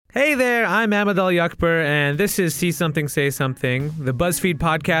Hey there, I'm Ahmed Al-Yakber, and this is See Something, Say Something, the BuzzFeed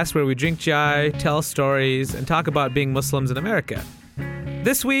podcast where we drink chai, tell stories, and talk about being Muslims in America.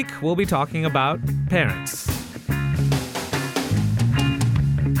 This week, we'll be talking about parents.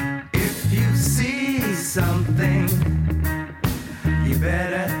 If you see something, you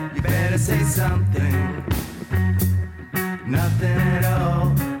better say something. Nothing at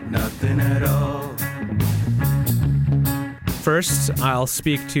all, nothing at all. First, I'll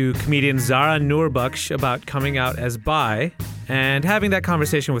speak to comedian Zara Noorbakhsh about coming out as bi and having that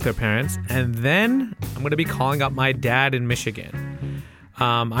conversation with her parents. And then I'm going to be calling up my dad in Michigan.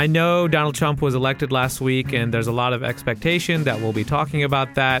 I know Donald Trump was elected last week, and there's a lot of expectation that we'll be talking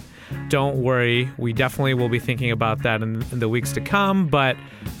about that. Don't worry, we definitely will be thinking about that in the weeks to come. But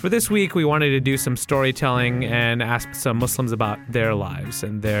for this week, we wanted to do some storytelling and ask some Muslims about their lives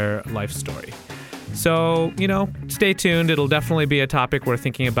and their life story. So, stay tuned. It'll definitely be a topic we're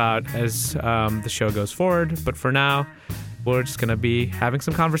thinking about as the show goes forward. But for now, we're just going to be having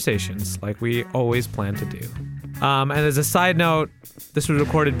some conversations like we always plan to do. And as a side note, this was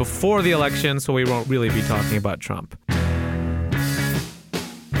recorded before the election, so we won't really be talking about Trump.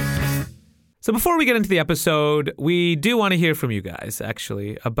 So before we get into the episode, we do want to hear from you guys,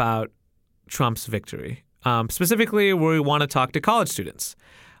 actually, about Trump's victory. Specifically, we want to talk to college students.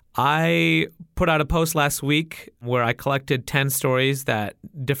 I put out a post last week where I collected 10 stories that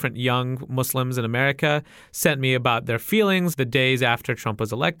different young Muslims in America sent me about their feelings the days after Trump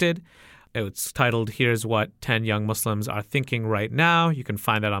was elected. It's titled, Here's What 10 Young Muslims Are Thinking Right Now. You can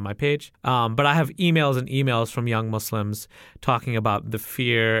find that on my page. But I have emails and emails from young Muslims talking about the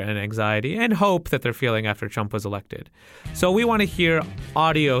fear and anxiety and hope that they're feeling after Trump was elected. So we want to hear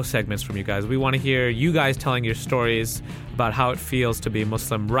audio segments from you guys. We want to hear you guys telling your stories about how it feels to be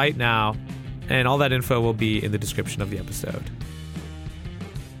Muslim right now. And all that info will be in the description of the episode.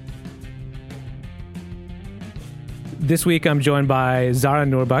 This week I'm joined by Zara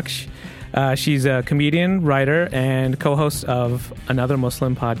Noorbakhsh. She's a comedian, writer, and co-host of another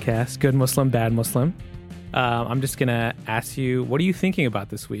Muslim podcast, Good Muslim, Bad Muslim. I'm just going to ask you, what are you thinking about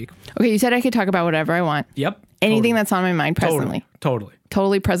this week? Okay, you said I could talk about whatever I want. Yep. Anything that's on my mind presently. Totally.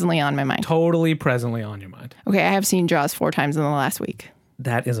 Totally presently on my mind. Totally presently on your mind. Okay, I have seen Jaws 4 times in the last week.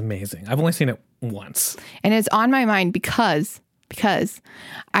 That is amazing. I've only seen it once. And it's on my mind because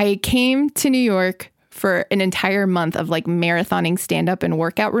I came to New York for an entire month of like marathoning stand-up in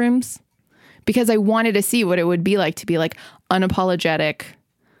workout rooms. Because I wanted to see what it would be like to be like unapologetic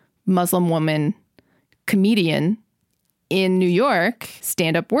Muslim woman comedian in New York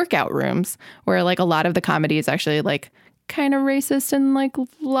stand-up workout rooms where like a lot of the comedy is actually like kind of racist and like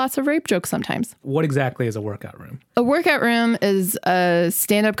lots of rape jokes sometimes. What exactly is a workout room? A workout room is a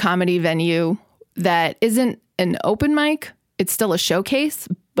stand-up comedy venue that isn't an open mic. It's still a showcase,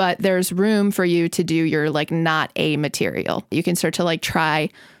 but there's room for you to do your like not a material. You can start to like try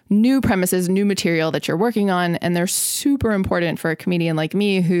new premises, new material that you're working on. And they're super important for a comedian like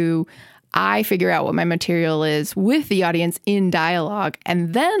me who I figure out what my material is with the audience in dialogue.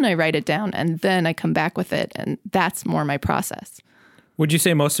 And then I write it down and then I come back with it. And that's more my process. Would you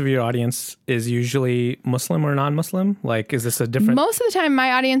say most of your audience is usually Muslim or non-Muslim? Like, is this a different... Most of the time,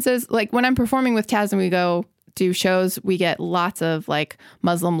 my audience is like when I'm performing with Taz and we go do shows, we get lots of like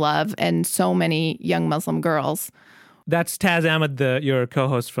Muslim love and so many young Muslim girls. That's Taz Ahmed, your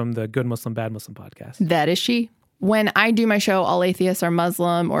co-host from the Good Muslim, Bad Muslim podcast. That is she. When I do my show, All Atheists Are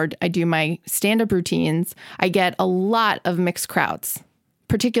Muslim, or I do my stand-up routines, I get a lot of mixed crowds,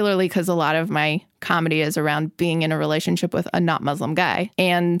 particularly because a lot of my comedy is around being in a relationship with a not Muslim guy.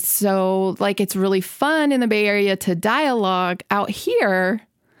 And so, like, it's really fun in the Bay Area to dialogue. Out here,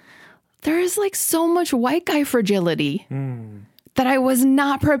 there is, like, so much white guy fragility. That I was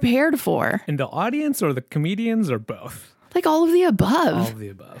not prepared for. In the audience or the comedians or both? Like all of the above. All of the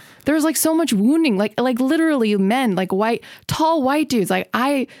above. There's like so much wounding, like literally men, like tall white dudes. Like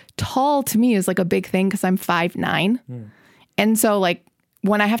tall to me is like a big thing because I'm 5'9". And so like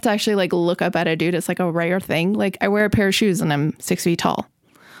when I have to actually like look up at a dude, it's like a rare thing. Like I wear a pair of shoes and I'm 6 feet tall.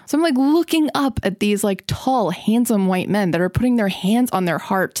 So I'm like looking up at these like tall, handsome white men that are putting their hands on their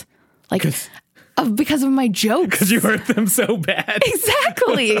heart. Like... because of my jokes. Because you hurt them so bad.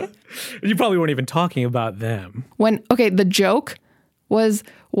 Exactly. You probably weren't even talking about them. The joke was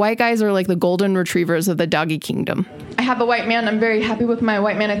white guys are like the golden retrievers of the doggy kingdom. I have a white man. I'm very happy with my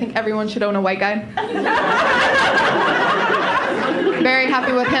white man. I think everyone should own a white guy. Very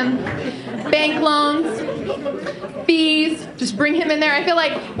happy with him. Bank loans, fees, just bring him in there. I feel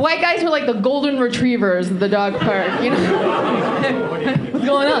like white guys are like the golden retrievers of the dog park, you know? What's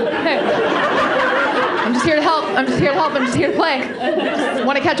going on? Hey. I'm just here to help. I'm just here to help. I'm just here to play.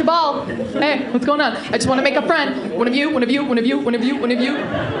 Want to catch a ball? Hey, what's going on? I just want to make a friend. One of you.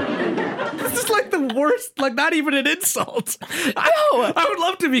 This is like the worst, like not even an insult. I would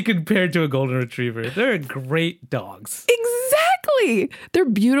love to be compared to a golden retriever. They're great dogs. Exactly. They're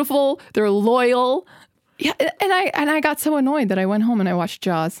beautiful. They're loyal. Yeah, and I got so annoyed that I went home and I watched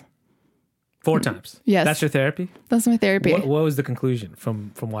Jaws. 4 times. Yes. That's your therapy? That's my therapy. What was the conclusion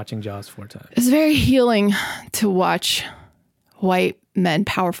from watching Jaws 4 times? It's very healing to watch white men,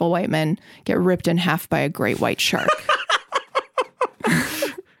 powerful white men, get ripped in half by a great white shark.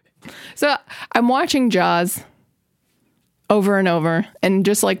 So I'm watching Jaws over and over and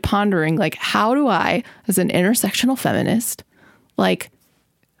just like pondering, like, how do I, as an intersectional feminist, like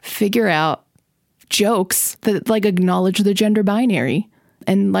figure out jokes that like acknowledge the gender binary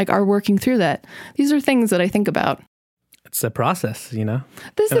and like are working through that. These are things that I think about. It's a process, you know?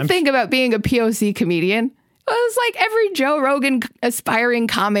 This is the thing about being a POC comedian. It's like every Joe Rogan aspiring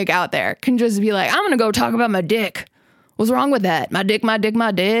comic out there can just be like, I'm going to go talk about my dick. What's wrong with that? My dick, my dick,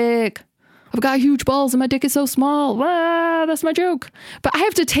 my dick. I've got huge balls and my dick is so small. Wow, that's my joke. But I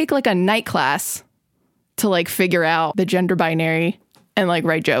have to take like a night class to like figure out the gender binary and like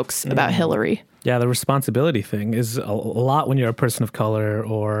write jokes about Hillary. Yeah, the responsibility thing is a lot when you're a person of color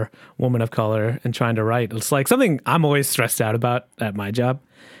or woman of color and trying to write. It's like something I'm always stressed out about at my job.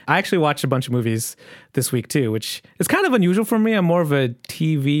 I actually watched a bunch of movies this week too, which is kind of unusual for me. I'm more of a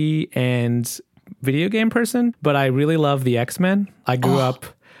TV and video game person, but I really love the X-Men. I grew up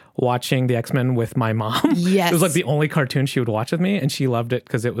watching the X-Men with my mom. Yes. It was like the only cartoon she would watch with me, and she loved it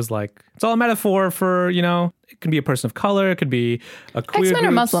because it was like, it's all a metaphor for, you know, it can be a person of color, it could be a queer X-Men are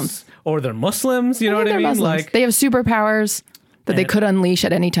groups, Muslims. or they're Muslims, you know what I mean? Muslims. Like, they have superpowers that they could unleash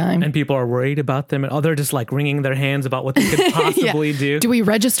at any time. and people are worried about them, and they're just like wringing their hands about what they could possibly do. Do we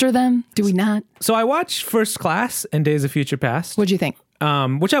register them? Do we not? So I watched First Class and Days of Future Past. What'd you think?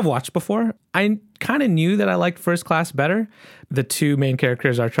 Which I've watched before. I kind of knew that I liked First Class better. The 2 main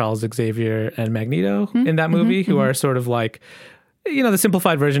characters are Charles Xavier and Magneto in that movie, who are sort of like, you know, the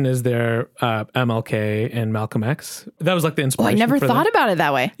simplified version is they're MLK and Malcolm X. That was like the Oh, I inspiration. never for thought them. about it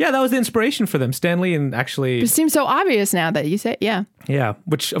that way. Yeah, that was the inspiration for them. Stan Lee and actually, It seems so obvious now that you say, yeah. yeah,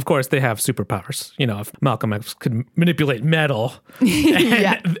 which of course they have superpowers. You know, if Malcolm X could manipulate metal, and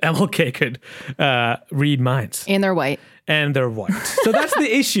Yeah. MLK could read minds. And they're white. And they're white. So that's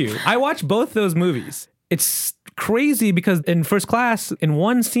the issue. I watched both those movies. It's crazy because in First Class, in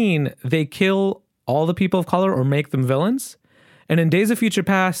one scene, they kill all the people of color or make them villains. And in Days of Future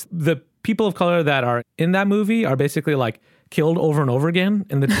Past, the people of color that are in that movie are basically like killed over and over again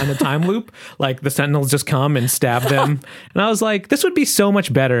in the time loop. Like the Sentinels just come and stab them. And I was like, this would be so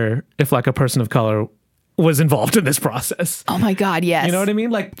much better if like a person of color was involved in this process. Oh my God, yes. You know what I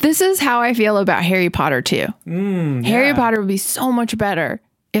mean? Like, This is how I feel about Harry Potter too. Harry Potter would be so much better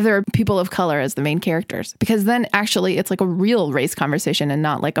if there are people of color as the main characters, because then actually it's like a real race conversation and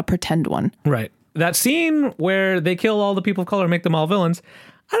not like a pretend one. right. That scene where they kill all the people of color and make them all villains,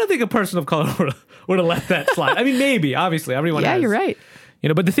 I don't think a person of color would have let that slide. I mean, maybe, obviously, everyone Yeah, has. you're right. You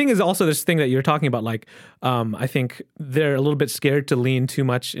know, but the thing is also this thing that you're talking about, like, I think they're a little bit scared to lean too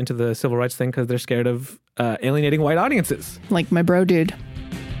much into the civil rights thing because they're scared of alienating white audiences. Like my bro dude.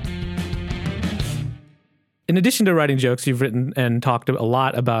 In addition to writing jokes, you've written and talked a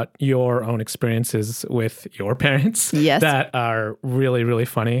lot about your own experiences with your parents. Yes. That are really, really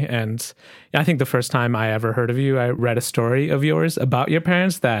funny. And I think the first time I ever heard of you, I read a story of yours about your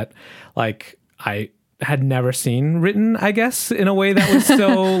parents that, like, I had never seen written, I guess, in a way that was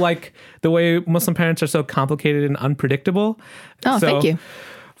so, like, the way Muslim parents are so complicated and unpredictable. Oh, So, thank you.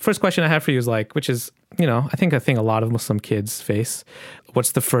 First question I have for you is like, which is, you know, I think a thing a lot of Muslim kids face.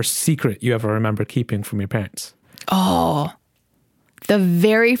 What's the first secret you ever remember keeping from your parents? Oh, the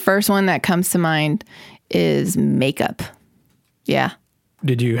very first one that comes to mind is makeup. Yeah.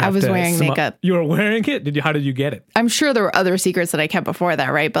 Did you have I was to wearing makeup. You were wearing it? How did you get it? I'm sure there were other secrets that I kept before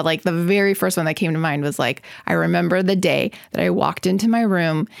that, right? But like the very first one that came to mind was like, I remember the day that I walked into my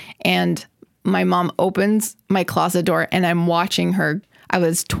room and my mom opens my closet door and I'm watching her. I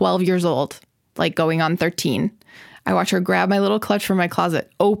was 12 years old, like going on 13. I watch her grab my little clutch from my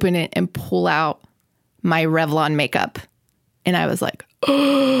closet, open it, and pull out my Revlon makeup. And I was like,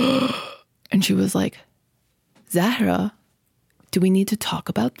 oh. And she was like, Zahra, do we need to talk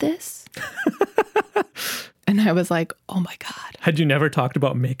about this? And I was like, oh my God. Had you never talked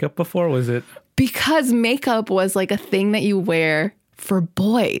about makeup before? Was it? Because makeup was like a thing that you wear for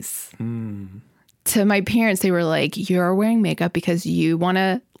boys. to my parents, they were like, you're wearing makeup because you want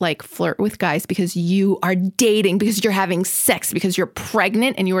to like flirt with guys, because you are dating, because you're having sex, because you're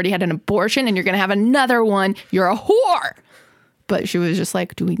pregnant and you already had an abortion and you're going to have another one. You're a whore. But she was just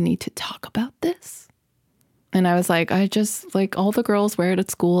like, do we need to talk about this? And I was like, I just like all the girls wear it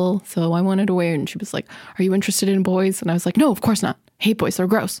at school. So I wanted to wear it. And she was like, are you interested in boys? And I was like, no, of course not. Hate boys. They're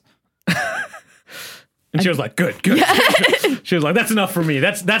gross. And she was like, good. Yeah. She was like, that's enough for me.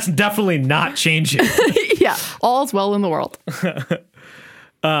 That's definitely not changing. Yeah. All's well in the world.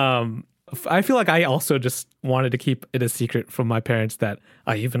 I feel like I also just wanted to keep it a secret from my parents that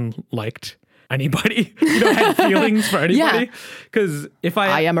I even liked anybody, had feelings for anybody. Because if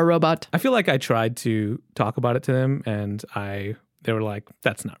I am a robot. I feel like I tried to talk about it to them and they were like,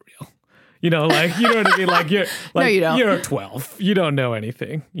 that's not real. You know what I mean? Like you're like, no, you don't. You're 12. You don't know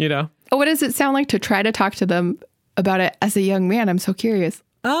anything, What does it sound like to try to talk to them about it as a young man? I'm so curious.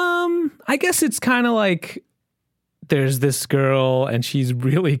 I guess it's kind of like there's this girl and she's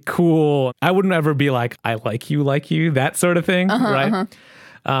really cool. I wouldn't ever be like, I like you, that sort of thing, right?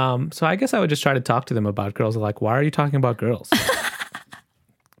 So I guess I would just try to talk to them about girls. Like, why are you talking about girls?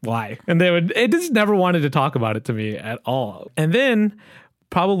 Why? And they just never wanted to talk about it to me at all. And then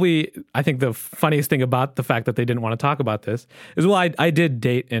probably, I think the funniest thing about the fact that they didn't want to talk about this is, well, I did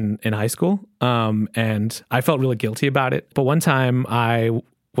date in high school, and I felt really guilty about it. But one time I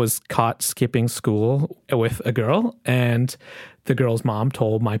was caught skipping school with a girl, and the girl's mom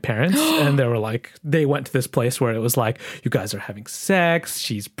told my parents, and they went to this place where it was like, you guys are having sex,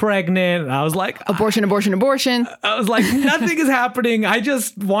 she's pregnant. And I was like, abortion. I was like, nothing is happening. I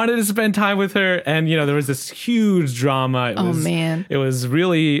just wanted to spend time with her. And, there was this huge drama. Man. It was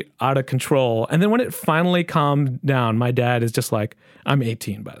really out of control. And then when it finally calmed down, my dad is just like, I'm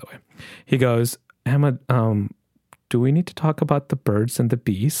 18, by the way. He goes, Emma, do we need to talk about the birds and the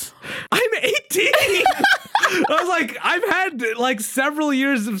bees? I'm 18! I was like, I've had like several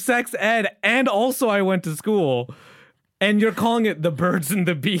years of sex ed, and also I went to school, and you're calling it the birds and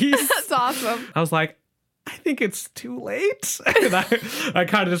the bees? That's awesome. I was like, I think it's too late. And I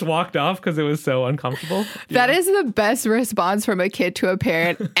kind of just walked off because it was so uncomfortable. That is the best response from a kid to a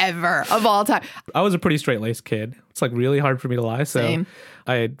parent ever of all time. I was a pretty straight-laced kid. It's like really hard for me to lie. So Same.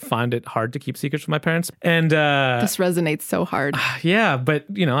 I find it hard to keep secrets from my parents. And this resonates so hard. Yeah, but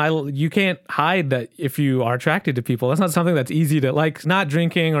you can't hide that if you are attracted to people. That's not something that's easy to like. Not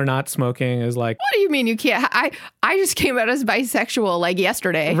drinking or not smoking is like. What do you mean you can't? I just came out as bisexual like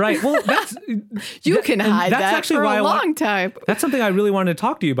yesterday. Right. Well, that's you can hide that's that actually for why a long time. That's something I really wanted to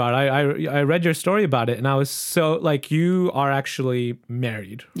talk to you about. I read your story about it, and I was so like, you are actually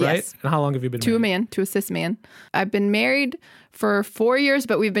married, right? Yes. And how long have you been married? To a cis man. I've been married for 4 years,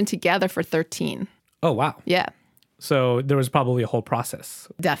 but we've been together for 13. Oh, wow. Yeah. So there was probably a whole process.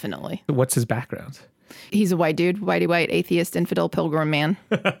 Definitely. What's his background? He's a white dude, whitey white, atheist, infidel, pilgrim man.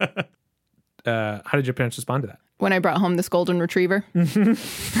 How did your parents respond to that? When I brought home this golden retriever.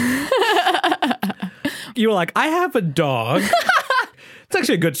 You were like, I have a dog. It's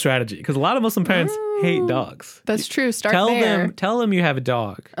actually a good strategy because a lot of Muslim parents hate dogs. That's true. Start there. Tell them you have a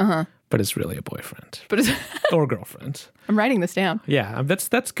dog. But it's really a boyfriend. Or girlfriend. I'm writing this down. Yeah,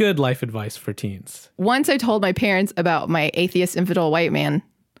 that's good life advice for teens. Once I told my parents about my atheist infidel white man,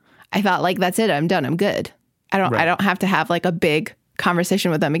 I thought like, that's it. I'm done. I'm good. I don't have to have like a big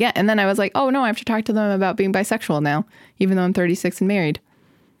conversation with them again. And then I was like, oh no, I have to talk to them about being bisexual now, even though I'm 36 and married.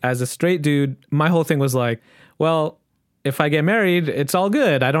 As a straight dude, my whole thing was like, well, if I get married, it's all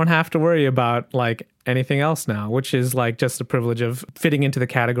good. I don't have to worry about like anything else now, which is like just the privilege of fitting into the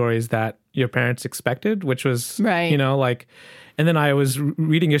categories that your parents expected, which was, right. And then I was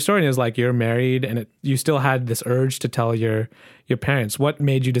reading your story and it was like, you're married and you still had this urge to tell your parents. What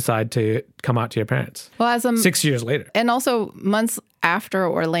made you decide to come out to your parents? Well, as 6 years later. And also months after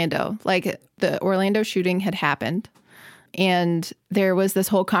Orlando, like the Orlando shooting had happened. And there was this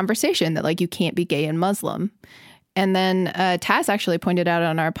whole conversation that like, you can't be gay and Muslim. And then Taz actually pointed out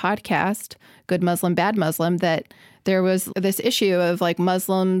on our podcast, Good Muslim, Bad Muslim, that there was this issue of like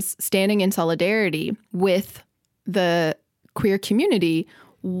Muslims standing in solidarity with the queer community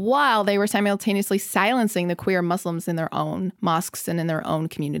while they were simultaneously silencing the queer Muslims in their own mosques and in their own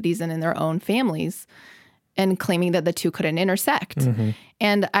communities and in their own families, and claiming that the two couldn't intersect. Mm-hmm.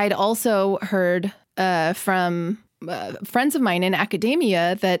 And I'd also heard from friends of mine in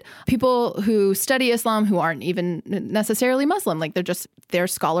academia that people who study Islam who aren't even necessarily Muslim, like they're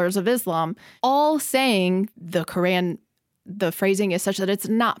scholars of Islam, all saying the Quran, the phrasing is such that it's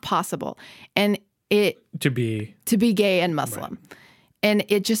not possible. And to be gay and Muslim. Right. And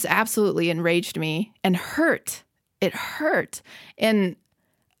it just absolutely enraged me and hurt. It hurt. And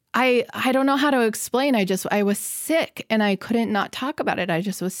I don't know how to explain. I was sick and I couldn't not talk about it. I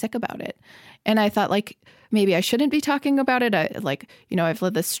just was sick about it. And I thought like, maybe I shouldn't be talking about it. I've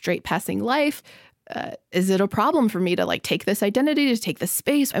lived this straight passing life. Is it a problem for me to like take this identity, to take this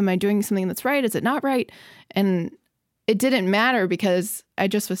space? Am I doing something that's right? Is it not right? And it didn't matter because I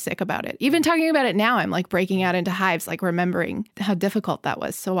just was sick about it. Even talking about it now, I'm like breaking out into hives, like remembering how difficult that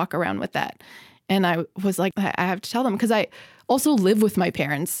was to walk around with that. And I was like, I have to tell them because I also live with my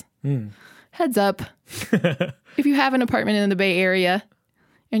parents. Heads up. If you have an apartment in the Bay Area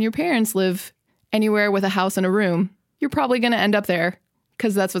and your parents live anywhere with a house and a room, you're probably going to end up there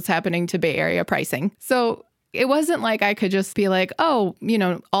because that's what's happening to Bay Area pricing. So it wasn't like I could just be like, oh,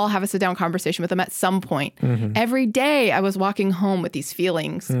 I'll have a sit down conversation with them at some point. Mm-hmm. Every day I was walking home with these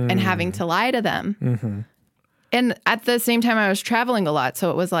feelings and having to lie to them. Mm-hmm. And at the same time, I was traveling a lot.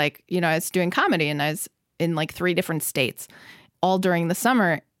 So it was like, I was doing comedy and I was in like 3 different states all during the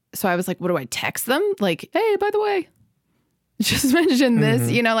summer. So I was like, what do I text them? Like, hey, by the way, just mention this,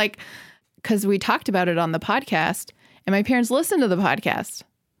 because we talked about it on the podcast and my parents listened to the podcast.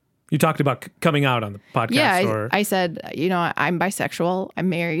 You talked about coming out on the podcast. Yeah, I said, I'm bisexual. I'm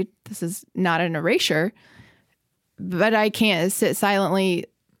married. This is not an erasure, but I can't sit silently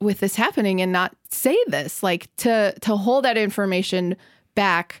with this happening and not say this. Like to hold that information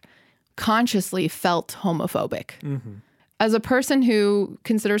back consciously felt homophobic. Mm-hmm. As a person who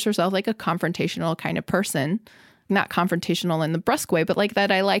considers herself like a confrontational kind of person, not confrontational in the brusque way, but like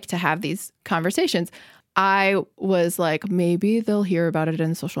that I like to have these conversations. I was like, maybe they'll hear about it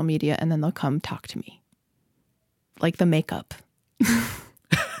in social media and then they'll come talk to me. Like the makeup.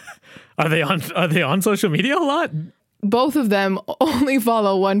 Are they on social media a lot? Both of them only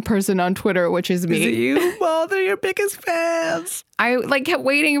follow one person on Twitter, which is me. Is it you? Well, they're your biggest fans. I like kept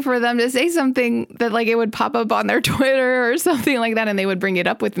waiting for them to say something that like it would pop up on their Twitter or something like that. And they would bring it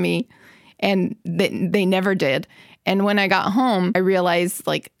up with me. And they never did. And when I got home, I realized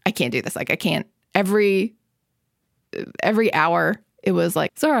like, I can't do this. Like I can't. Every hour, it was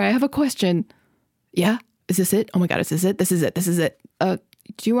like, Zara, I have a question. Yeah? Is this it? Oh my God, is this it? This is it. This is it.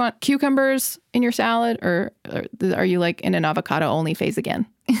 Do you want cucumbers in your salad or are you like in an avocado only phase again?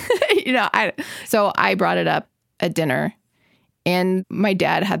 So I brought it up at dinner and my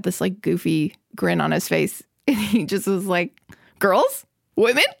dad had this like goofy grin on his face. And he just was like, girls?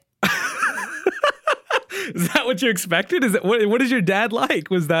 Women? Is that what you expected? Is it what is your dad like?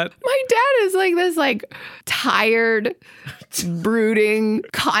 Was that my dad is like this like tired, brooding,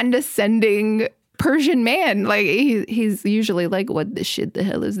 condescending Persian man. Like he's usually like, what the shit the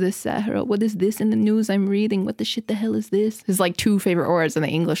hell is this, Sahara? What is this in the news I'm reading? What the shit the hell is this? His like 2 favorite words in the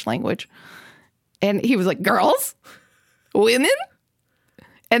English language. And he was like, girls? Women?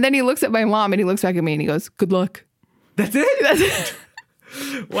 And then he looks at my mom and he looks back at me and he goes, good luck. That's it? That's it.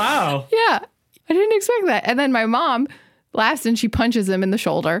 Wow. Yeah. I didn't expect that. And then my mom laughs and she punches him in the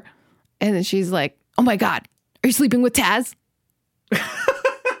shoulder. And then she's like, oh my God, are you sleeping with Taz?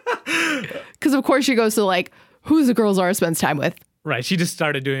 Because of course she goes to like, who's the girl Zara spends time with? Right. She just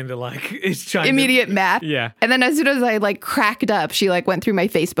started doing the like, it's trying immediate math. Yeah. And then as soon as I like cracked up, she like went through my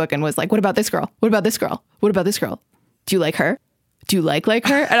Facebook and was like, what about this girl? What about this girl? What about this girl? Do you like her? Do you like her?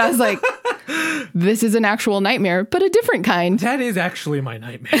 And I was like, this is an actual nightmare, but a different kind. That is actually my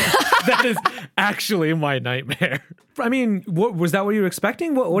nightmare. That is actually my nightmare. I mean, was that what you were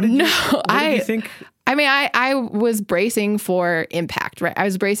expecting? What did you think? I mean, I was bracing for impact, right? I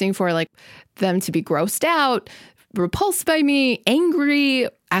was bracing for like them to be grossed out, repulsed by me, angry,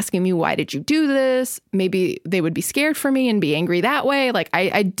 asking me, why did you do this? Maybe they would be scared for me and be angry that way. Like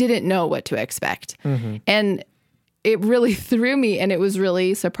I didn't know what to expect. Mm-hmm. And it really threw me, and it was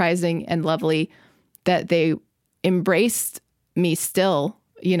really surprising and lovely that they embraced me still.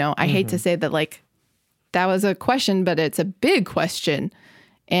 I hate to say that like that was a question, but it's a big question.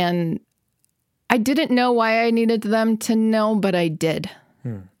 And I didn't know why I needed them to know, but I did.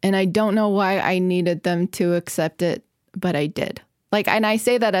 And I don't know why I needed them to accept it, but I did. Like, and I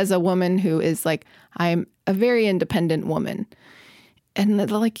say that as a woman who is like, I'm a very independent woman. And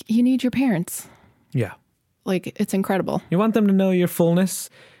like, you need your parents. Yeah. Like, it's incredible. You want them to know your fullness.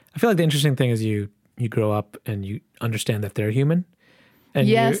 I feel like the interesting thing is you grow up and you understand that they're human. And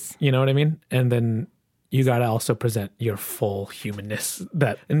yes. You know what I mean? And then you got to also present your full humanness.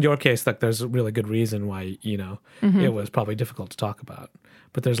 That in your case, like there's a really good reason why, it was probably difficult to talk about.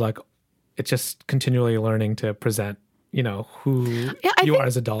 But there's like, it's just continually learning to present, who you are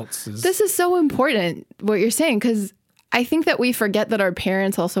as adults. This is so important, what you're saying, because I think that we forget that our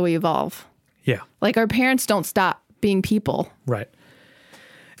parents also evolve. Yeah. Like our parents don't stop being people. Right.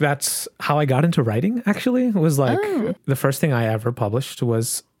 That's how I got into writing, actually. It was like the first thing I ever published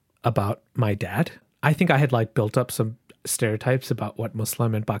was about my dad. I think I had like built up some stereotypes about what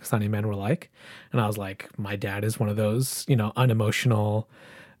Muslim and Pakistani men were like. And I was like, my dad is one of those, unemotional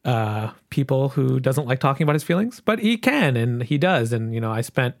people who doesn't like talking about his feelings, but he can and he does. And,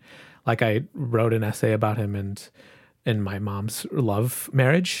 I wrote an essay about him and my mom's love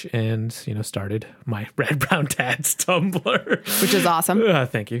marriage and, started my Red Brown Dads Tumblr. Which is awesome.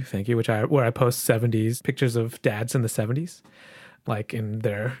 Thank you. Where I post 70s pictures of dads in the 70s. Like in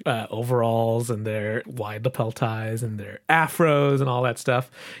their overalls and their wide lapel ties and their afros and all that stuff,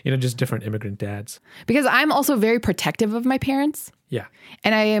 just different immigrant dads. Because I'm also very protective of my parents. Yeah.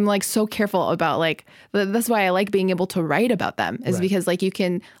 And I am like so careful about like, that's why I like being able to write about them is Right. because like you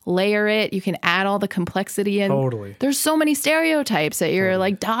can layer it, you can add all the complexity in. Totally. There's so many stereotypes that you're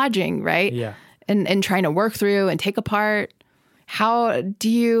like dodging, right? Yeah. And trying to work through and take apart. How do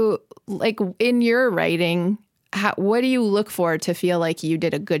you, like in your writing, what do you look for to feel like you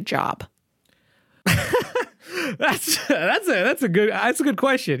did a good job? That's a good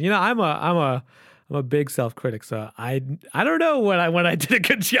question. I'm a big self-critic, so I don't know when I did a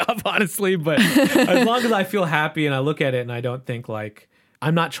good job, honestly, but as long as I feel happy and I look at it and I don't think like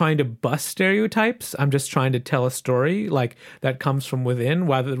I'm not trying to bust stereotypes, I'm just trying to tell a story like that comes from within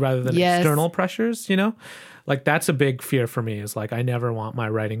rather than Yes. external pressures, Like that's a big fear for me is like I never want my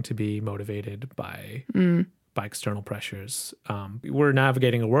writing to be motivated by external pressures. We're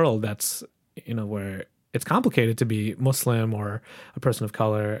navigating a world that's, where it's complicated to be Muslim or a person of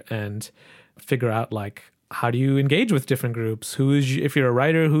color and figure out like, how do you engage with different groups? If you're a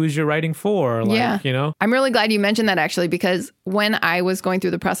writer, who is your writing for? Like, Yeah. I'm really glad you mentioned that actually, because when I was going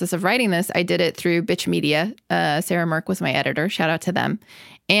through the process of writing this, I did it through Bitch Media. Sarah Merck was my editor. Shout out to them.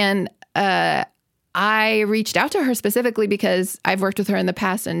 And I reached out to her specifically because I've worked with her in the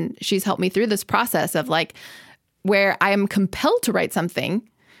past and she's helped me through this process of like where I am compelled to write something,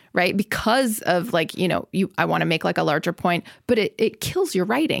 right? Because of like, I want to make like a larger point, but it kills your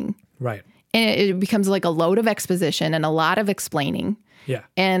writing. Right. And it becomes like a load of exposition and a lot of explaining. Yeah.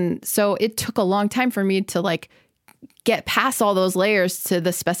 And so it took a long time for me to like get past all those layers to the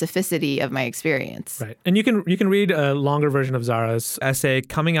specificity of my experience. Right. And you can read a longer version of Zara's essay,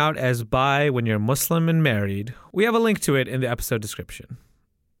 Coming Out as Bi When You're Muslim and Married. We have a link to it in the episode description.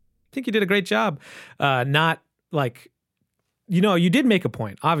 I think you did a great job. Not like, you did make a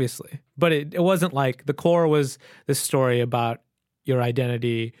point, obviously, but it wasn't like the core was this story about your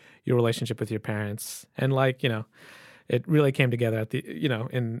identity, your relationship with your parents. And like, it really came together at the,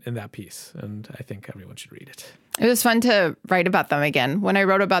 in that piece. And I think everyone should read it. It was fun to write about them again. When I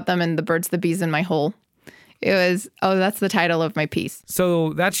wrote about them in The Birds, the Bees, and My Hole, it was, that's the title of my piece.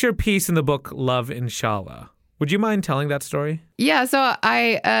 So that's your piece in the book, Love, Inshallah. Would you mind telling that story? Yeah, so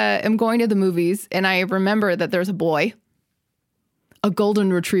I am going to the movies, and I remember that there's a boy, a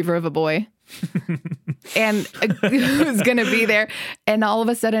golden retriever of a boy, and who's going to be there. And all of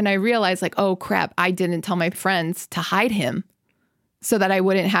a sudden I realized like, oh crap, I didn't tell my friends to hide him so that I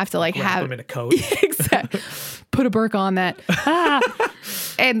wouldn't have to like Wrap him in a coat. Exactly. Put a burqa on that.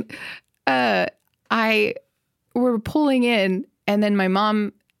 And we're pulling in, and then my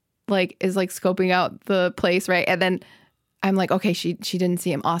mom like is like scoping out the place, right? And then I'm like, okay, she didn't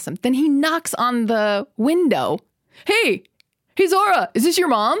see him. Awesome. Then he knocks on the window. Hey, Zara, is this your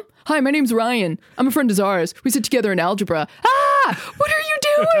mom? Hi, my name's Ryan. I'm a friend of Zara's. We sit together in algebra. What are you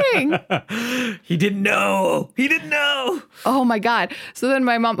doing? He didn't know. Oh my God. So then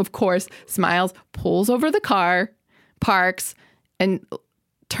my mom, of course, smiles, pulls over the car, parks, and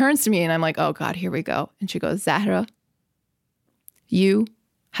turns to me, and I'm like, oh God, here we go. And she goes, Zahra, you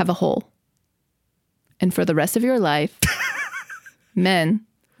have a hole. And for the rest of your life, men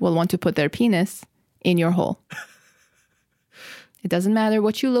will want to put their penis in your hole. It doesn't matter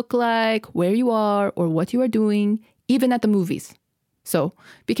what you look like, where you are, or what you are doing, even at the movies. So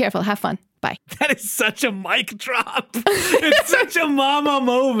be careful. Have fun. Bye. That is such a mic drop. It's such a mama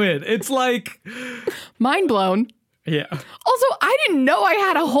moment. It's like... Mind blown. Yeah. Also, I didn't know I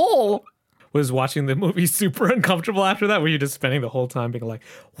had a hole. Was watching the movie super uncomfortable after that? Were you just spending the whole time being like,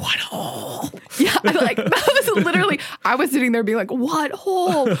 what hole? Yeah, like that was literally, I was sitting there being like, what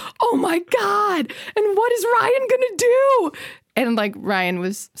hole? Oh my God. And what is Ryan going to do? And like Ryan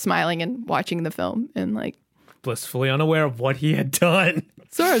was smiling and watching the film and like... Blissfully unaware of what he had done.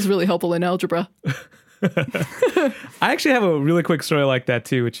 Zara's really helpful in algebra. I actually have a really quick story like that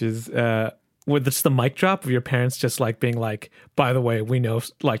too, which is with just the mic drop of your parents just like being like, by the way, we know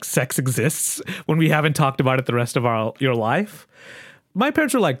like sex exists when we haven't talked about it the rest of your life. My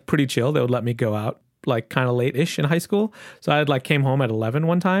parents were like pretty chill. They would let me go out like kind of late-ish in high school. So I had like came home at 11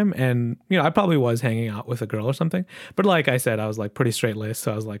 one time, and I probably was hanging out with a girl or something. But like I said, I was like pretty straight-laced,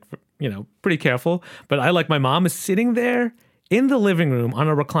 so I was like pretty careful. But my mom is sitting there in the living room on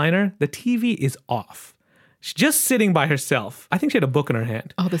a recliner. The TV is off. She's just sitting by herself. I think she had a book in her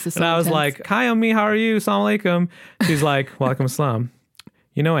hand. Oh, this is so And I was intense. like, "Hi, Ummi, how are you? Assalamu alaikum." She's like, "Walaikum assalam.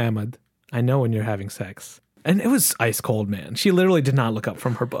 Ahmad, I know when you're having sex." And it was ice cold, man. She literally did not look up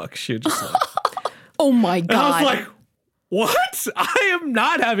from her book. She was just like, Oh my and I God. was like, "What? I am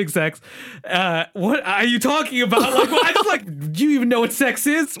not having sex. What are you talking about?" I just like, "Do you even know what sex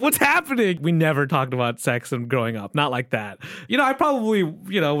is? What's happening?" We never talked about sex and growing up. Not like that. I probably,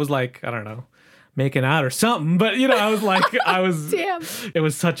 was like, I don't know, making out or something. But, I was like, Damn. it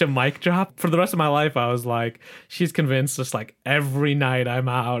was such a mic drop. For the rest of my life, I was like, she's convinced just like every night I'm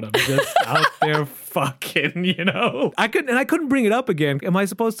out, I'm just out there fucking, I couldn't bring it up again. Am I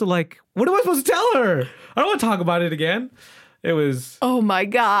supposed to what am I supposed to tell her? I don't want to talk about it again. It was Oh my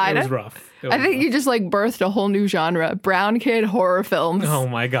God. It was rough. I think you just birthed a whole new genre, brown kid horror films. Oh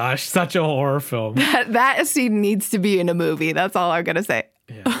my gosh, such a horror film. That scene needs to be in a movie. That's all I'm going to say.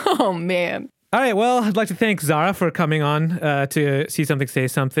 Yeah. Oh man. All right, well, I'd like to thank Zara for coming on to See Something, Say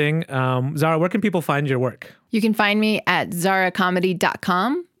Something. Zara, where can people find your work? You can find me at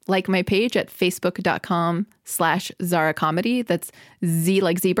zaracomedy.com. Like my page at facebook.com/zaracomedy. That's Z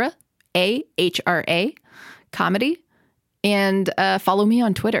like zebra, AHRA, comedy. And follow me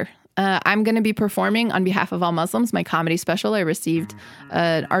on Twitter. I'm going to be performing on behalf of all Muslims, my comedy special. I received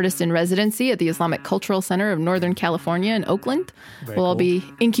an artist in residency at the Islamic Cultural Center of Northern California in Oakland. I'll be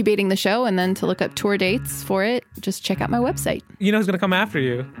incubating the show, and then to look up tour dates for it, just check out my website. You know who's going to come after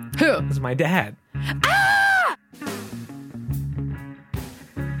you? Who? It's my dad.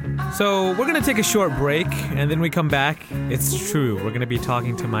 So we're going to take a short break, and then we come back. It's true. We're going to be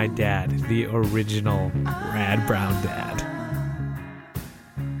talking to my dad, the original Rad Brown dad.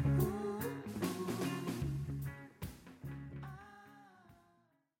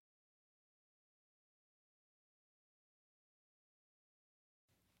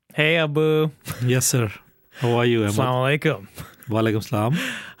 Hey, Abu. Yes, sir. How are you, Ahmad? Assalamu alaikum. Walaikum salam.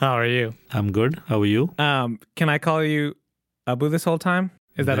 How are you? I'm good. How are you? Can I call you Abu this whole time?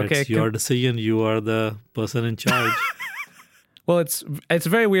 Is that okay? That's your decision. You are the person in charge. Well, it's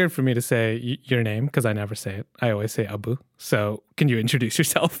very weird for me to say your name because I never say it. I always say Abu. So can you introduce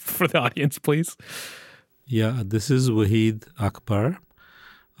yourself for the audience, please? Yeah, this is Wahid Akbar.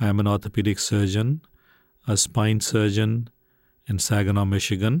 I am an orthopedic surgeon, a spine surgeon in Saginaw,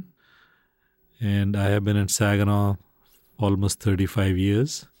 Michigan. And I have been in Saginaw almost 35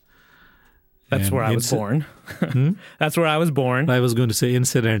 years. That's And where I was born. That's where I was born. I was going to say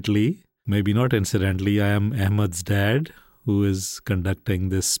incidentally, maybe not incidentally, I am Ahmad's dad, who is conducting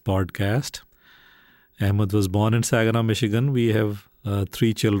this podcast. Ahmad was born in Saginaw, Michigan. We have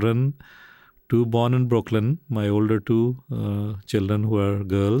 3 children, 2 born in Brooklyn, my older 2 children who are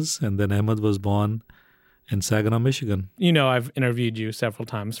girls. And then Ahmad was born in Saginaw, Michigan. I've interviewed you several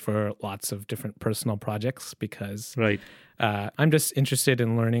times for lots of different personal projects because Right. I'm just interested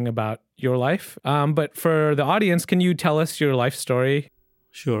in learning about your life. But for the audience, can you tell us your life story?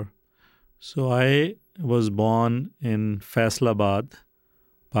 Sure. So I was born in Faisalabad,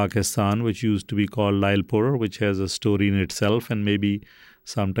 Pakistan, which used to be called Lailpur, which has a story in itself. And maybe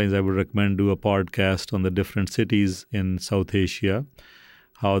sometimes I would recommend do a podcast on the different cities in South Asia,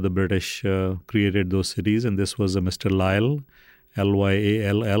 how the British created those cities. And this was a Mr. Lyle,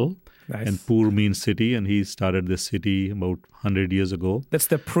 Lyall. Nice. And Pur means city, and he started this city about 100 years ago. That's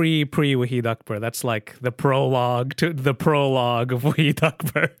the pre-Wahid Akbar. That's like the prologue to the prologue of Wahid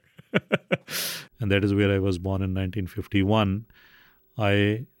Akbar. And that is where I was born in 1951.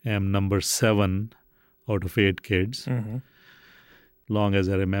 I am number 7 out of 8 kids. Mm-hmm. Long as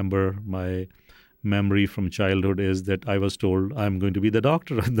I remember, my memory from childhood is that I was told I'm going to be the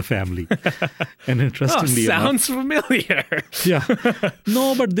doctor of the family. And interestingly sounds familiar. yeah.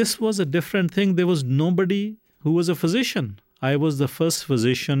 No, but this was a different thing. There was nobody who was a physician. I was the first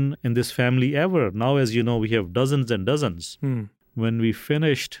physician in this family ever. Now, as you know, we have dozens and dozens. When we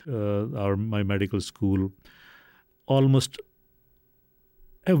finished my medical school, almost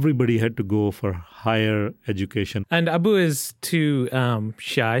everybody had to go for higher education. And Abu is too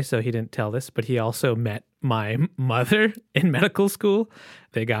shy, so he didn't tell this, but he also met my mother in medical school.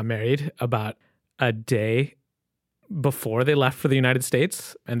 They got married about a day before they left for the United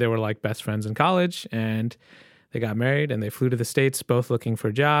States, and they were like best friends in college, and they got married and they flew to the States, both looking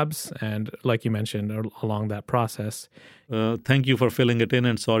for jobs. And like you mentioned, along that process. Thank you for filling it in,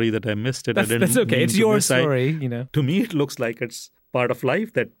 and sorry that I missed it. That's okay. It's your story, To me, it looks like it's part of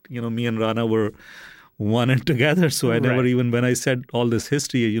life that, me and Rana were one and together. So I never Right. even, when I said all this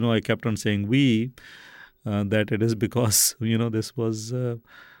history, I kept on saying we, that it is because, this was,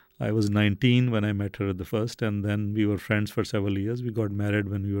 I was 19 when I met her the first, and then we were friends for several years. We got married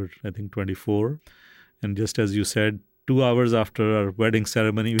when we were, I think, 24. And just as you said, 2 hours after our wedding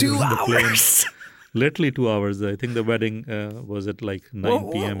ceremony, we were in the plane. Literally 2 hours. I think the wedding was at like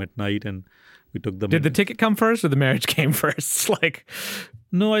 9 p.m. at night, and we took them. Did the ticket come first or the marriage came first?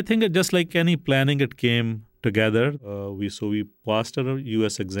 No, I think just like any planning, it came together. We passed our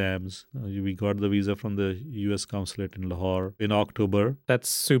U.S. exams. We got the visa from the U.S. consulate in Lahore in October. That's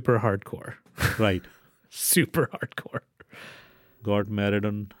super hardcore. Right. Super hardcore. Got married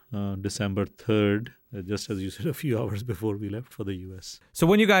on December 3rd, just as you said, a few hours before we left for the U.S. So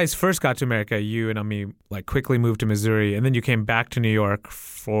when you guys first got to America, you and Ami quickly moved to Missouri, and then you came back to New York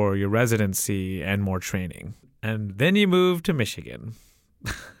for your residency and more training. And then you moved to Michigan,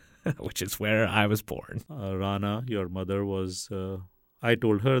 which is where I was born. Rana, your mother, was, I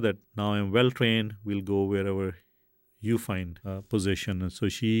told her that now I'm well trained, we'll go wherever you find a position. And so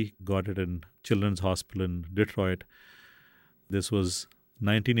she got it in Children's Hospital in Detroit. This was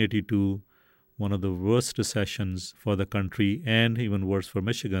 1982, one of the worst recessions for the country and even worse for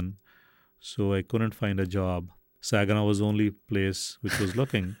Michigan. So I couldn't find a job. Saginaw was the only place which was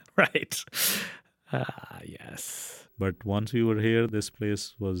looking. Right. Yes. But once we were here, this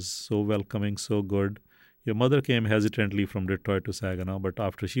place was so welcoming, so good. Your mother came hesitantly from Detroit to Saginaw, but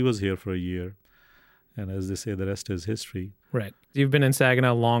after she was here for a year, and as they say, the rest is history. Right. You've been in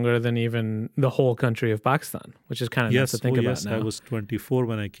Saginaw longer than even the whole country of Pakistan, which is kind of nice to think about now. I was 24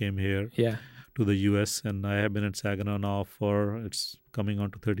 when I came here to the U.S., and I have been in Saginaw now it's coming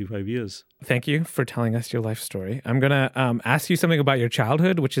on to 35 years. Thank you for telling us your life story. I'm going to ask you something about your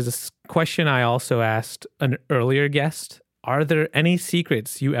childhood, which is a question I also asked an earlier guest. Are there any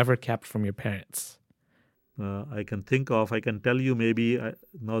secrets you ever kept from your parents? I can tell you maybe,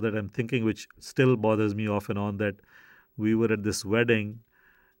 now that I'm thinking, which still bothers me off and on, that we were at this wedding,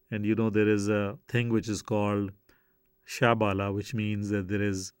 and there is a thing which is called Shabala, which means that there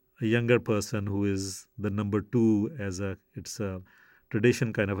is a younger person who is the number two it's a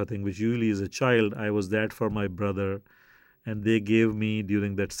tradition kind of a thing, which usually is a child. I was that for my brother, and they gave me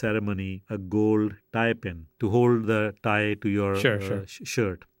during that ceremony a gold tie pin to hold the tie to your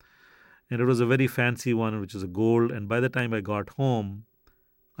shirt. And it was a very fancy one, which is a gold. And by the time I got home,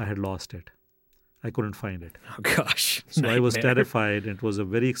 I had lost it. I couldn't find it. Oh, gosh. So Nightmare. I was terrified. It was a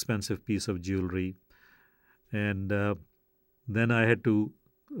very expensive piece of jewelry. And then I had to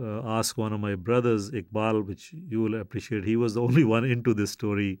ask one of my brothers, Iqbal, which you will appreciate. He was the only one into this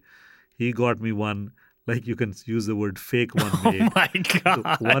story. He got me one, like you can use the word fake one made. Oh, my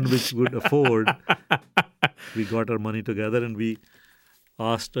God. So one which would afford. We got our money together and we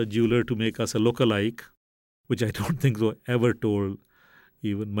asked a jeweler to make us a lookalike, which I don't think so ever told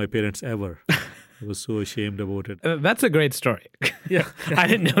even my parents ever. I was so ashamed about it. That's a great story. Yeah. I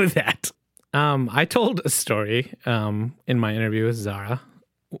didn't know that. I told a story in my interview with Zara,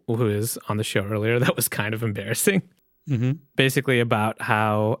 who is on the show earlier, that was kind of embarrassing. Mm-hmm. Basically about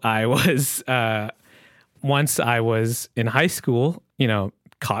how I was, once I was in high school,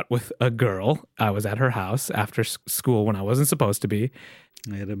 caught with a girl. I was at her house after school when I wasn't supposed to be.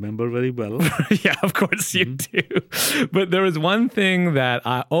 I remember very well. Yeah, of course you do. But there was one thing that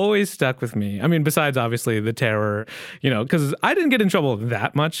always stuck with me. I mean, besides obviously the terror, because I didn't get in trouble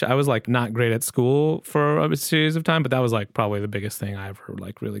that much. I was not great at school for a series of time, but that was probably the biggest thing I ever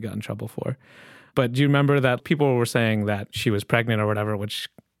really got in trouble for. But do you remember that people were saying that she was pregnant or whatever, which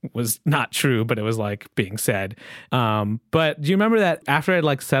was not true, but it was being said. But do you remember that after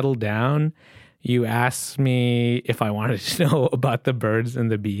I'd settled down, you asked me if I wanted to know about the birds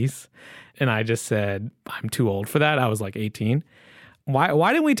and the bees? And I just said, I'm too old for that. I was 18.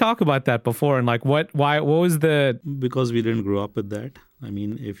 Why didn't we talk about that before? And what was the... Because we didn't grow up with that. I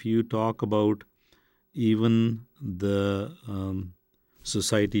mean, if you talk about even the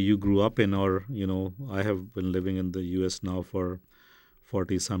society you grew up in, or, I have been living in the U.S. now for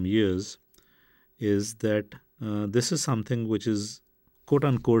 40-some years, is that this is something which is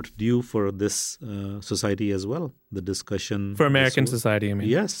quote-unquote due for this society as well, the discussion. For American society, you mean?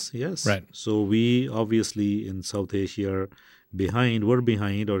 Yes. Right. So we obviously in South Asia are behind,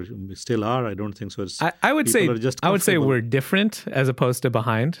 or still are. I don't think so. I would say we're different as opposed to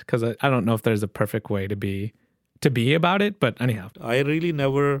behind, because I don't know if there's a perfect way to be about it, but anyhow. I really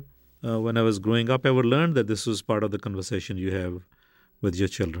never, when I was growing up, ever learned that this was part of the conversation you have with your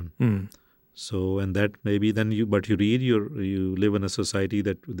children. Mm. So, and that maybe then you live in a society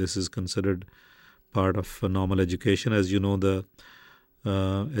that this is considered part of a normal education. As you know, the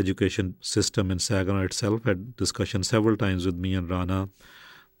education system in Saginaw itself had discussion several times with me and Rana,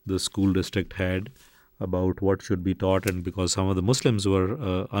 the school district head, about what should be taught. And because some of the Muslims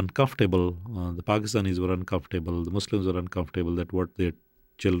were uncomfortable, the Pakistanis were uncomfortable, the Muslims were uncomfortable that what their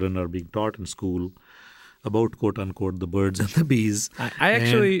children are being taught in school about, quote unquote, the birds and the bees. I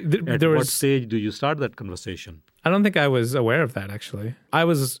actually, at what stage do you start that conversation? I don't think I was aware of that, actually. I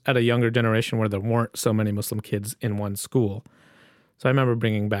was at a younger generation where there weren't so many Muslim kids in one school. So I remember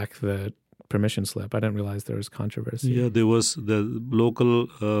bringing back the permission slip. I didn't realize there was controversy. Yeah, there was the local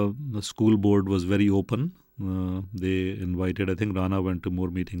the school board was very open. They invited, I think Rana went to more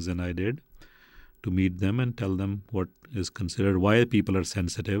meetings than I did, to meet them and tell them what is considered, why people are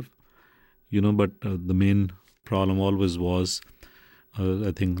sensitive. But the main problem always was,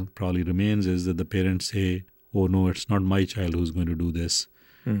 I think probably remains, is that the parents say, oh no, it's not my child who's going to do this.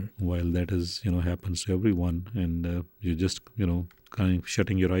 While that is, happens to everyone. And you're just, kind of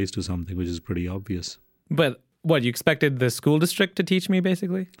shutting your eyes to something which is pretty obvious. But what, you expected the school district to teach me,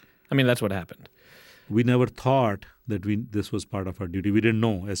 basically? I mean, that's what happened. We never thought that this was part of our duty. We didn't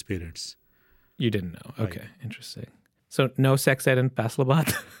know as parents. You didn't know. Right. Okay, interesting. So no sex ed in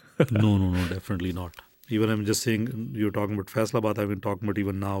Faisalabad? No, definitely not. Even I'm just saying, you're talking about Faisalabad, I've been talking about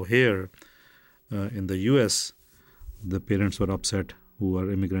even now here in the U.S., the parents were upset, who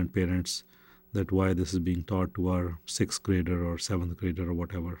are immigrant parents, that why this is being taught to our 6th grader or 7th grader or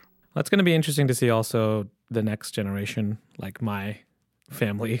whatever. That's going to be interesting to see also the next generation, like my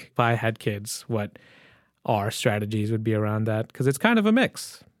family. If I had kids, what our strategies would be around that. Because it's kind of a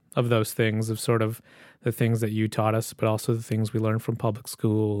mix of those things, of sort of the things that you taught us, but also the things we learned from public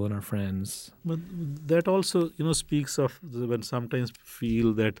school and our friends. But that also, speaks of when sometimes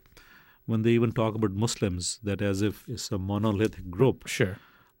feel that when they even talk about Muslims, that as if it's a monolithic group. Sure.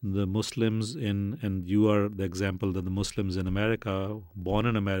 The Muslims and you are the example that the Muslims in America, born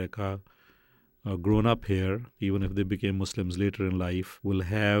in America, grown up here, even if they became Muslims later in life, will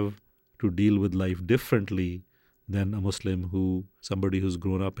have to deal with life differently than a Muslim somebody who's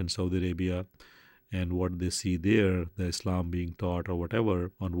grown up in Saudi Arabia, and what they see there, the Islam being taught or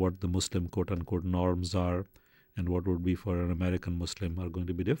whatever, on what the Muslim quote-unquote norms are and what would be for an American Muslim are going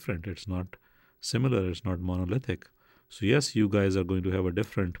to be different. It's not similar. It's not monolithic. So yes, you guys are going to have a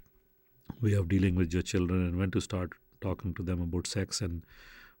different way of dealing with your children, and when to start talking to them about sex and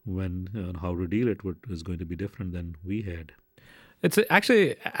when and how to deal it is going to be different than we had.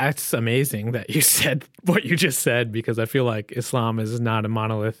 It's amazing that you said what you just said, because I feel like Islam is not a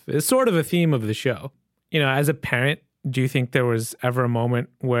monolith. It's sort of a theme of the show. As a parent, do you think there was ever a moment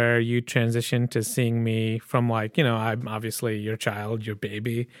where you transitioned to seeing me from I'm obviously your child, your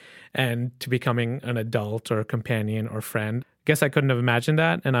baby, and to becoming an adult or a companion or friend? Guess I couldn't have imagined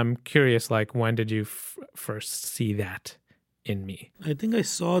that. And I'm curious, when did you first see that in me? I think I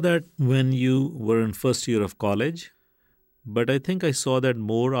saw that when you were in first year of college. But I think I saw that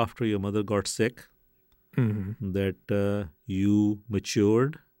more after your mother got sick, that you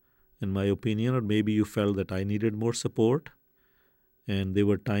matured, in my opinion, or maybe you felt that I needed more support. And there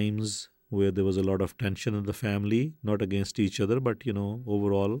were times where there was a lot of tension in the family, not against each other, but,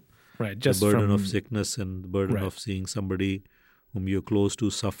 overall, right, just the burden of sickness and the burden right. of seeing somebody whom you're close to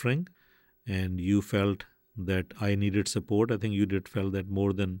suffering. And you felt that I needed support. I think you felt that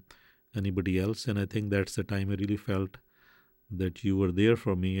more than anybody else. And I think that's the time I really felt that you were there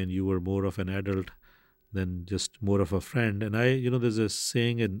for me and you were more of an adult than just more of a friend. And there's a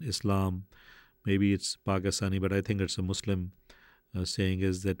saying in Islam, maybe it's Pakistani, but I think it's a Muslim saying,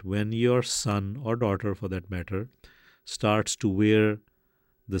 is that when your son or daughter, for that matter, starts to wear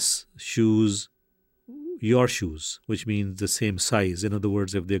your shoes, which means the same size. In other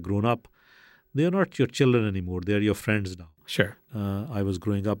words, if they're grown up, they're not your children anymore. They're your friends now. Sure. I was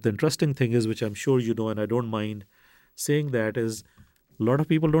growing up. The interesting thing is, which I'm sure you know, and I don't mind saying that, is a lot of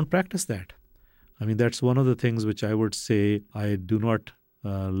people don't practice that. I mean, that's one of the things which I would say I do not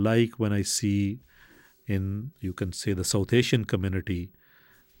like when I see in, you can say, the South Asian community,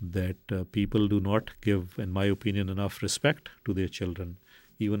 that people do not give, in my opinion, enough respect to their children,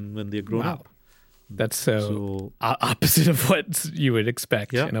 even when they're grown up. That's so opposite of what you would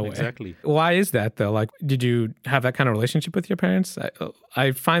expect in a way. Exactly. Why is that, though? Did you have that kind of relationship with your parents?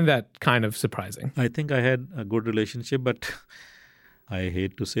 I find that kind of surprising. I think I had a good relationship, but I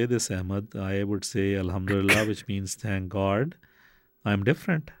hate to say this, Ahmad. I would say Alhamdulillah, which means thank God, I'm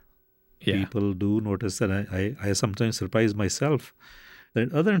different. Yeah. People do notice that I sometimes surprise myself. The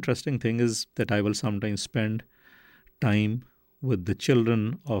other interesting thing is that I will sometimes spend time with the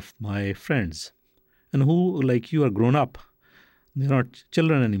children of my friends, and who, like you, are grown up. They're not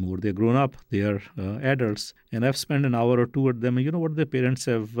children anymore. They're grown up. They are adults. And I've spent an hour or two with them. And you know what their parents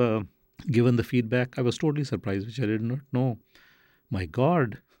have given the feedback? I was totally surprised, which I did not know. My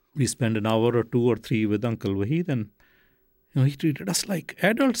God, we spent an hour or 2 or 3 with Uncle Wahid, and he treated us like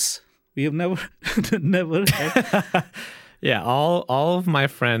adults. We have never had. Yeah, all of my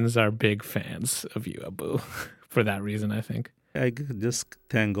friends are big fans of you, Abu, for that reason, I think. I just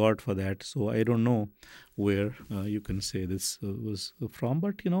thank God for that. So I don't know where you can say this was from,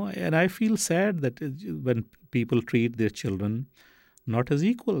 but and I feel sad that when people treat their children not as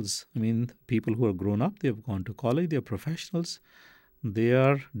equals. I mean, people who are grown up, they've gone to college, they're professionals. They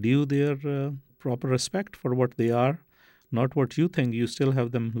are due their proper respect for what they are, not what you think. You still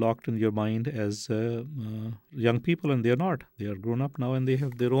have them locked in your mind as young people, and they're not. They are grown up now, and they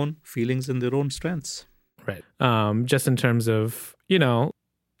have their own feelings and their own strengths. Right. Just in terms of,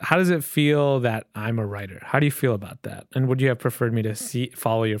 how does it feel that I'm a writer? How do you feel about that? And would you have preferred me to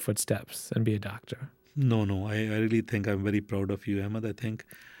follow your footsteps and be a doctor? No. I really think I'm very proud of you, Ahmed. I think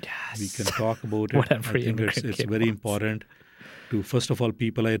we can talk about it. Whatever I think it's very important to, first of all,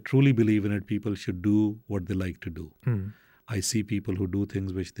 people, I truly believe in it, people should do what they like to do. I see people who do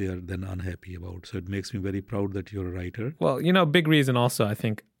things which they are then unhappy about. So it makes me very proud that you're a writer. Well, big reason also I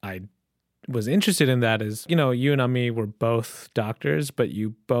think I was interested in that is, you and Ammi were both doctors, but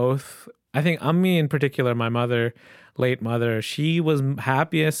you both, I think Ammi in particular, my mother, late mother, she was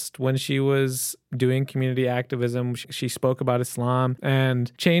happiest when she was doing community activism. She spoke about Islam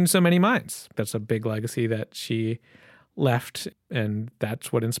and changed so many minds. That's a big legacy that she left, and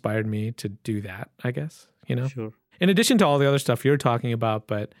that's what inspired me to do that, I guess, Sure. In addition to all the other stuff you're talking about,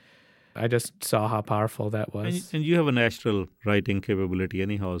 but I just saw how powerful that was. And you have a natural writing capability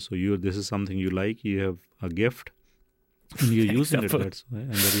anyhow. So this is something you like. You have a gift, and you're using it. That's why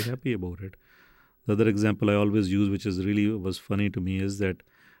I'm very happy about it. The other example I always use, which was funny to me, is that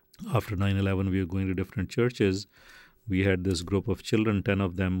after 9/11, we were going to different churches. We had this group of children, 10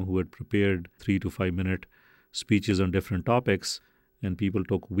 of them, who had prepared 3 to 5 minute speeches on different topics. And people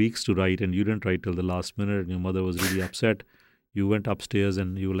took weeks to write, and you didn't write till the last minute, and your mother was really upset. You went upstairs,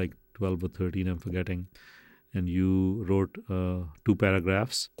 and you were like 12 or 13, I'm forgetting, and you wrote 2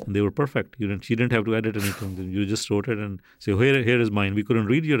 paragraphs, and they were perfect. She didn't have to edit anything. You just wrote it and say, here is mine. We couldn't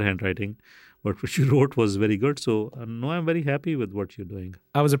read your handwriting, but what you wrote was very good. So, no, I'm very happy with what you're doing.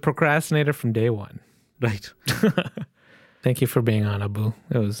 I was a procrastinator from day one. Right. Thank you for being on, Abu.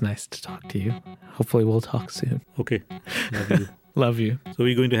 It was nice to talk to you. Hopefully we'll talk soon. Okay. Love you. Love you. So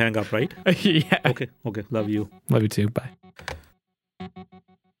we're going to hang up, right? Yeah. Okay. Love you. Love you too. Bye.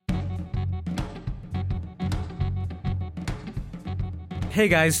 Hey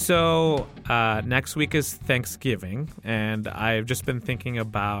guys, so next week is Thanksgiving, and I've just been thinking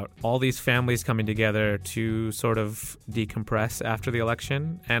about all these families coming together to sort of decompress after the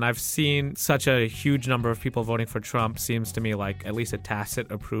election, and I've seen such a huge number of people voting for Trump. Seems to me like at least a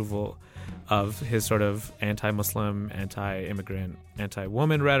tacit approval of his sort of anti-Muslim, anti-immigrant,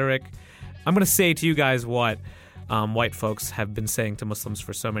 anti-woman rhetoric. I'm going to say to you guys what white folks have been saying to Muslims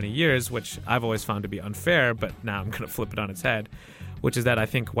for so many years, which I've always found to be unfair, but now I'm going to flip it on its head, which is that I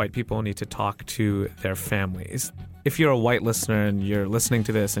think white people need to talk to their families. If you're a white listener and you're listening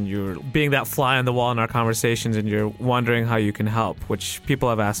to this and you're being that fly on the wall in our conversations and you're wondering how you can help, which people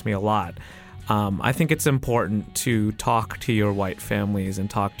have asked me a lot, I think it's important to talk to your white families and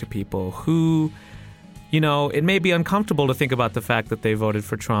talk to people who, it may be uncomfortable to think about the fact that they voted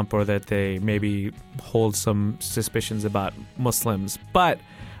for Trump or that they maybe hold some suspicions about Muslims, but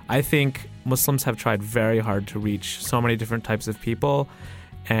I think Muslims have tried very hard to reach so many different types of people,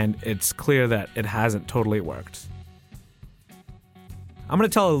 and it's clear that it hasn't totally worked. I'm going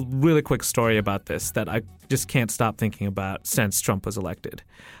to tell a really quick story about this that I just can't stop thinking about since Trump was elected.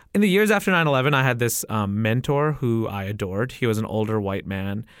 In the years after 9/11, I had this mentor who I adored. He was an older white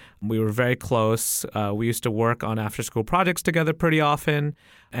man. We were very close. We used to work on after-school projects together pretty often,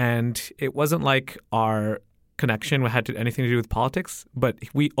 and it wasn't like our connection had anything to do with politics, but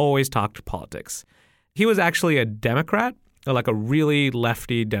we always talked politics. He was actually a Democrat, like a really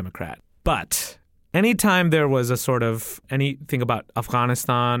lefty Democrat. But anytime there was a sort of anything about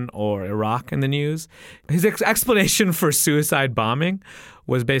Afghanistan or Iraq in the news, his explanation for suicide bombing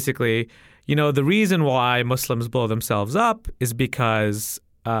was basically, the reason why Muslims blow themselves up is because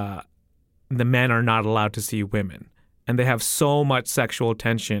the men are not allowed to see women. And they have so much sexual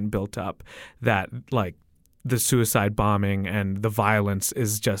tension built up that, the suicide bombing and the violence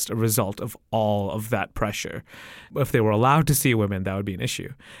is just a result of all of that pressure. If they were allowed to see women, that would be an issue.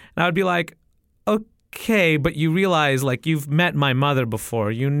 And I would be like, okay, but you realize, like, you've met my mother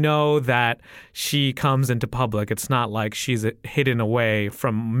before. You know that she comes into public. It's not like she's hidden away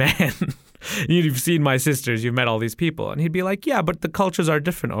from men. You've seen my sisters. You've met all these people. And he'd be like, yeah, but the cultures are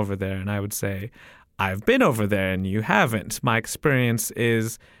different over there. And I would say, I've been over there and you haven't. My experience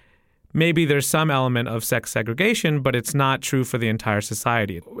is maybe there's some element of sex segregation, but it's not true for the entire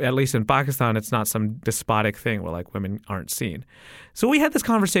society. At least in Pakistan, it's not some despotic thing where like women aren't seen. So we had this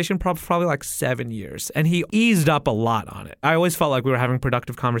conversation probably like 7 years, and he eased up a lot on it. I always felt like we were having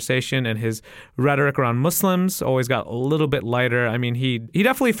productive conversation, and his rhetoric around Muslims always got a little bit lighter. I mean, he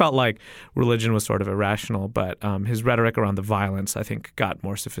definitely felt like religion was sort of irrational, but his rhetoric around the violence, I think, got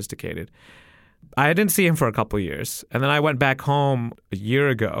more sophisticated. I didn't see him for a couple of years, and then I went back home a year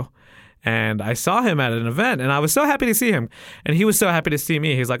ago. And I saw him at an event, and I was so happy to see him. And he was so happy to see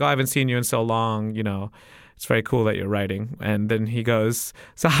me. He's like, oh, I haven't seen you in so long. You know, it's very cool that you're writing. And then he goes,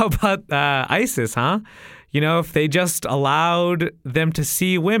 so how about ISIS, huh? You know, if they just allowed them to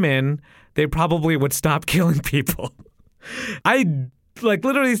see women, they probably would stop killing people. I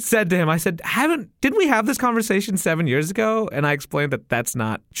literally said to him, I said, didn't we have this conversation 7 years ago? And I explained that that's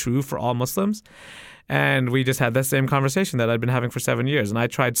not true for all Muslims. And we just had that same conversation that I'd been having for 7 years. And I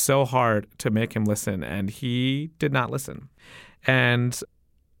tried so hard to make him listen, and he did not listen. And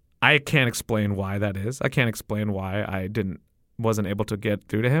I can't explain why that is. I can't explain why I wasn't able to get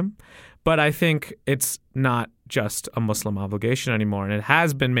through to him. But I think it's not just a Muslim obligation anymore. And it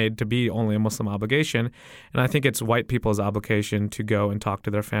has been made to be only a Muslim obligation. And I think it's white people's obligation to go and talk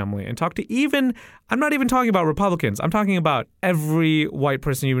to their family and talk to I'm not even talking about Republicans. I'm talking about every white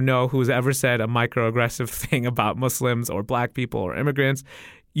person you know who's ever said a microaggressive thing about Muslims or black people or immigrants.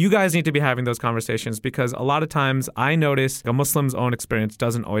 You guys need to be having those conversations, because a lot of times I notice a Muslim's own experience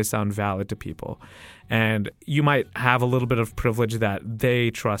doesn't always sound valid to people. And you might have a little bit of privilege that they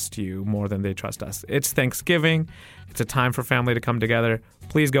trust you more than they trust us. It's Thanksgiving. It's a time for family to come together.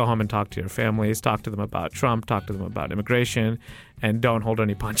 Please go home and talk to your families. Talk to them about Trump. Talk to them about immigration. And don't hold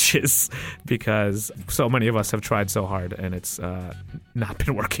any punches, because so many of us have tried so hard and it's not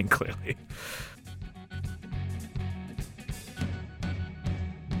been working clearly.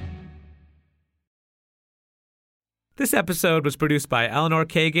 This episode was produced by Eleanor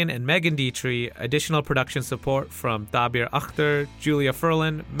Kagan and Megan Dietrich. Additional production support from Tabir Akhtar, Julia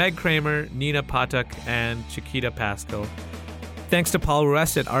Furlan, Meg Kramer, Nina Patak, and Chiquita Pascal. Thanks to Paul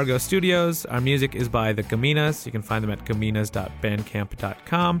Ruest at Argo Studios. Our music is by The Gaminas. You can find them at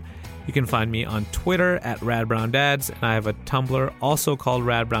gaminas.bandcamp.com. You can find me on Twitter at RadBrownDads, and I have a Tumblr also called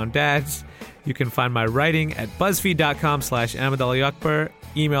RadBrownDads. You can find my writing at BuzzFeed.com/Ahmad Ali Akbar.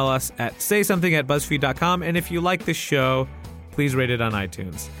 Email us at saysomething@BuzzFeed.com. And if you like this show, please rate it on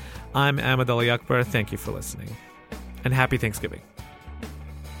iTunes. I'm Ahmad Ali Akbar. Thank you for listening. And happy Thanksgiving.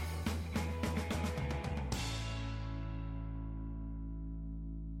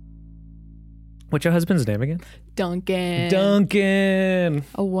 What's your husband's name again? Duncan.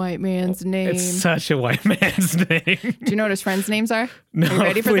 A white man's name. It's such a white man's name. Do you know what his friends' names are? No, are you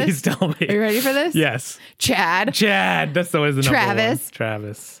ready for please this? tell me. Are you ready for this? Yes. Chad. That's always the number Travis. one.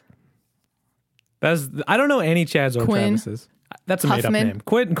 Travis. I don't know any Chads or Quinn. Travises. That's a Huffman. made-up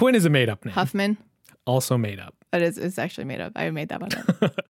name. Quinn is a made-up name. Huffman. Also made up. It's actually made up. I made that one up.